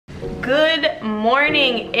Good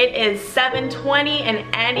morning. It is 7:20 and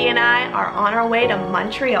Andy and I are on our way to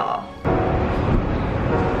Montreal.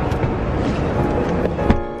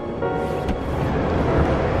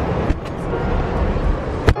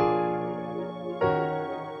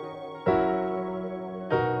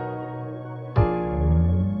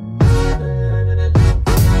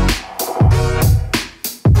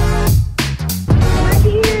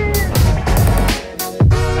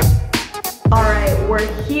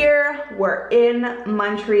 We're in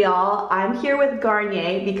Montreal. I'm here with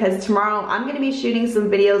Garnier because tomorrow I'm going to be shooting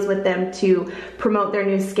some videos with them to promote their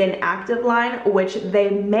new SkinActive line, which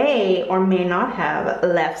they may or may not have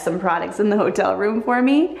left some products in the hotel room for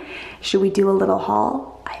me. Should we do a little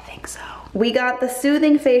haul? I think so. We got the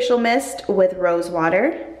Soothing Facial Mist with rose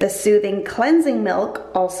water, the Soothing Cleansing Milk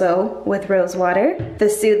also with rose water, the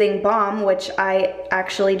Soothing Balm, which I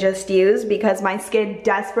actually just used because my skin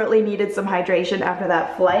desperately needed some hydration after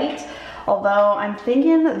that flight. Although I'm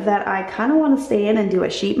thinking that I kind of want to stay in and do a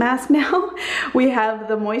sheet mask now. We have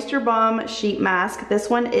the Moisture Balm Sheet Mask. This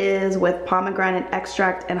one is with pomegranate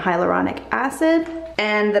extract and hyaluronic acid.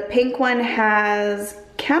 And the pink one has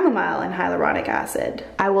chamomile and hyaluronic acid.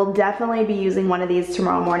 I will definitely be using one of these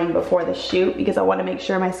tomorrow morning before the shoot because I want to make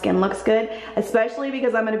sure my skin looks good, especially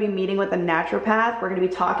because I'm going to be meeting with a naturopath. We're going to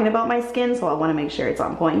be talking about my skin, so I want to make sure it's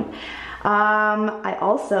on point. I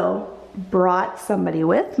also brought somebody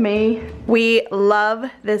with me. We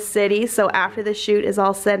love this city, so after the shoot is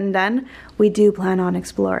all said and done, we do plan on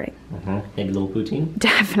exploring. Maybe a little poutine?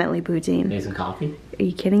 Definitely poutine. Maybe some coffee? Are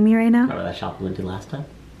you kidding me right now? Remember that shop we went to last time?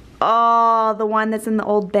 Oh, the one that's in the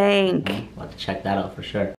old bank. We'll have to check that out for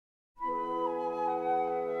sure.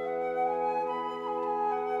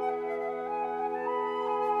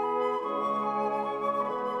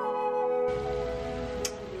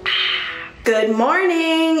 Good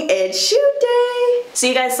morning, it's shoot day. So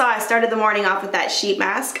you guys saw I started the morning off with that sheet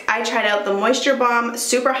mask. I tried out the Moisture Balm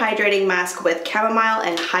Super Hydrating Mask with chamomile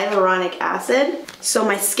and hyaluronic acid. So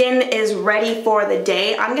my skin is ready for the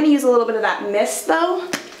day. I'm gonna use a little bit of that mist though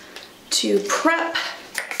to prep.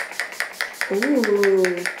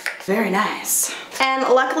 Ooh, very nice. And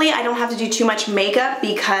luckily I don't have to do too much makeup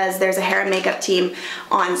because there's a hair and makeup team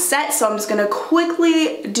on set, so I'm just gonna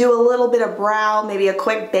quickly do a little bit of brow, maybe a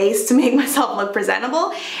quick base to make myself look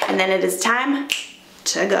presentable, and then it is time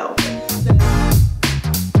to go.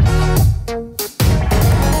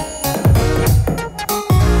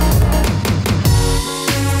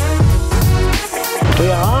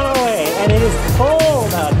 We are on our way, and it is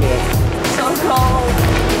cold out here. So cold.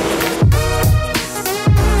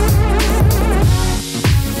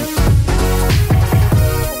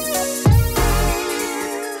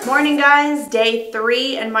 Morning guys, day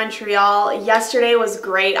 3 in Montreal. Yesterday was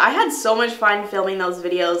great. I had so much fun filming those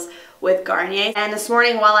videos with Garnier, and this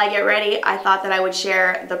morning while I get ready I thought that I would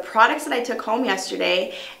share the products that I took home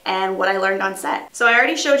yesterday and what I learned on set. So I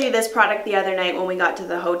already showed you this product the other night when we got to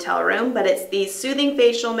the hotel room, but it's the Soothing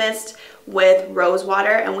Facial Mist with rose water,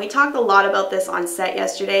 and we talked a lot about this on set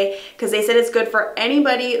yesterday because they said it's good for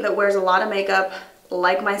anybody that wears a lot of makeup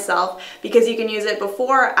like myself, because you can use it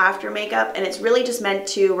before or after makeup, and it's really just meant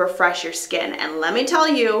to refresh your skin. And let me tell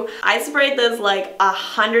you, I sprayed this like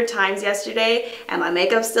 100 times yesterday and my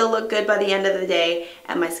makeup still looked good by the end of the day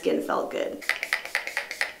and my skin felt good.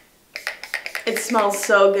 It smells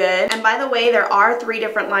so good. And by the way, there are 3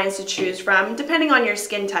 different lines to choose from depending on your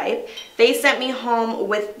skin type. They sent me home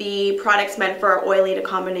with the products meant for oily to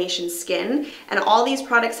combination skin, and all these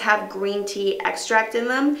products have green tea extract in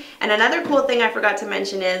them. And another cool thing I forgot to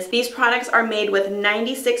mention is these products are made with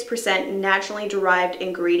 96% naturally derived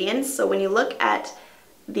ingredients. So when you look at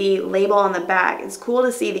the label on the back, it's cool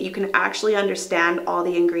to see that you can actually understand all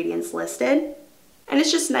the ingredients listed. And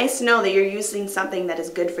it's just nice to know that you're using something that is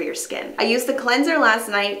good for your skin. I used the cleanser last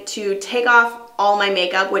night to take off all my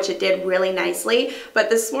makeup, which it did really nicely. But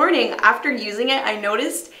this morning, after using it, I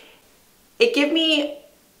noticed it gave me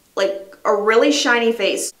like a really shiny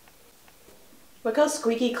face. Look how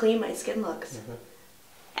squeaky clean my skin looks.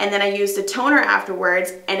 And then I used a toner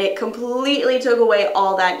afterwards and it completely took away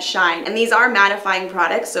all that shine. And these are mattifying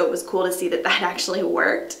products, so it was cool to see that that actually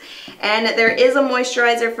worked. And there is a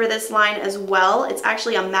moisturizer for this line as well. It's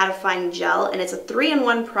actually a mattifying gel and it's a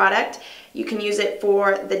 3-in-1 product. You can use it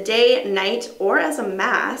for the day, night, or as a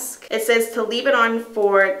mask. It says to leave it on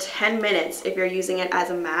for 10 minutes if you're using it as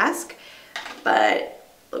a mask, but it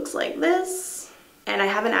looks like this. And I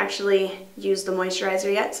haven't actually used the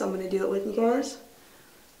moisturizer yet, so I'm gonna do it with you guys.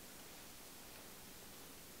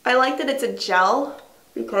 I like that it's a gel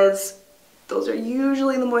because those are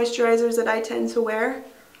usually the moisturizers that I tend to wear.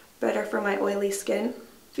 Better for my oily skin.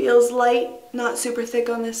 Feels light, not super thick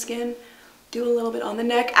on the skin. Do a little bit on the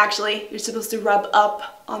neck. Actually, you're supposed to rub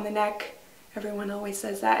up on the neck. Everyone always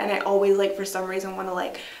says that, and I always, like, for some reason want to,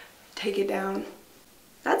 like, take it down.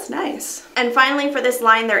 That's nice. And finally for this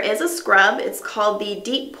line, there is a scrub. It's called the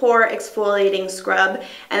Deep Pore Exfoliating Scrub.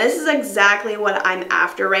 And this is exactly what I'm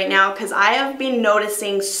after right now because I have been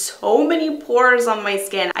noticing so many pores on my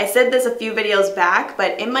skin. I said this a few videos back,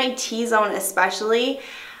 but in my T-zone especially,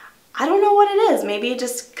 I don't know what it is. Maybe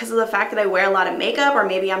just because of the fact that I wear a lot of makeup, or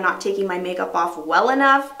maybe I'm not taking my makeup off well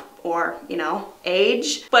enough, or, you know,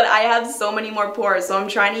 age. But I have so many more pores, so I'm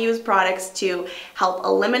trying to use products to help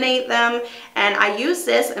eliminate them. And I use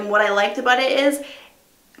this, and what I liked about it is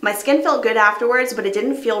my skin felt good afterwards, but it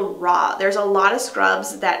didn't feel raw. There's a lot of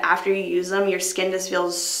scrubs that after you use them, your skin just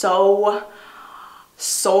feels so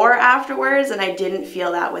sore afterwards, and I didn't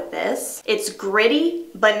feel that with this. It's gritty,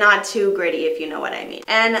 but not too gritty, if you know what I mean.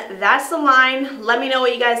 And that's the line. Let me know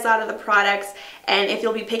what you guys thought of the products, and if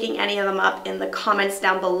you'll be picking any of them up in the comments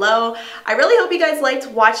down below. I really hope you guys liked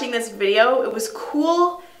watching this video. It was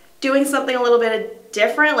cool doing something a little bit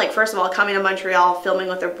different, like first of all coming to Montreal, filming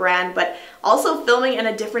with a brand, but also filming in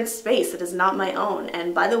a different space that is not my own.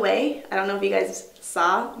 And by the way, I don't know if you guys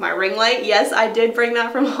saw my ring light. Yes, I did bring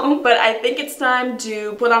that from home, but I think it's time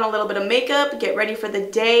to put on a little bit of makeup, get ready for the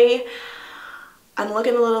day. I'm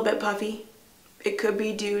looking a little bit puffy. It could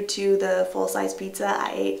be due to the full-size pizza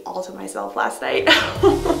I ate all to myself last night.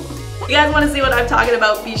 If you guys want to see what I'm talking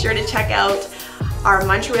about, be sure to check out our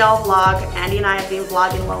Montreal vlog. Andy and I have been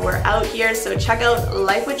vlogging while we're out here, so check out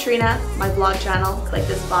Life with Trina, my vlog channel. Click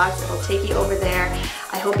this box, it'll take you over there.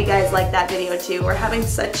 I hope you guys like that video too. We're having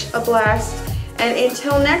such a blast. And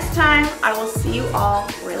until next time, I will see you all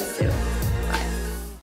real soon.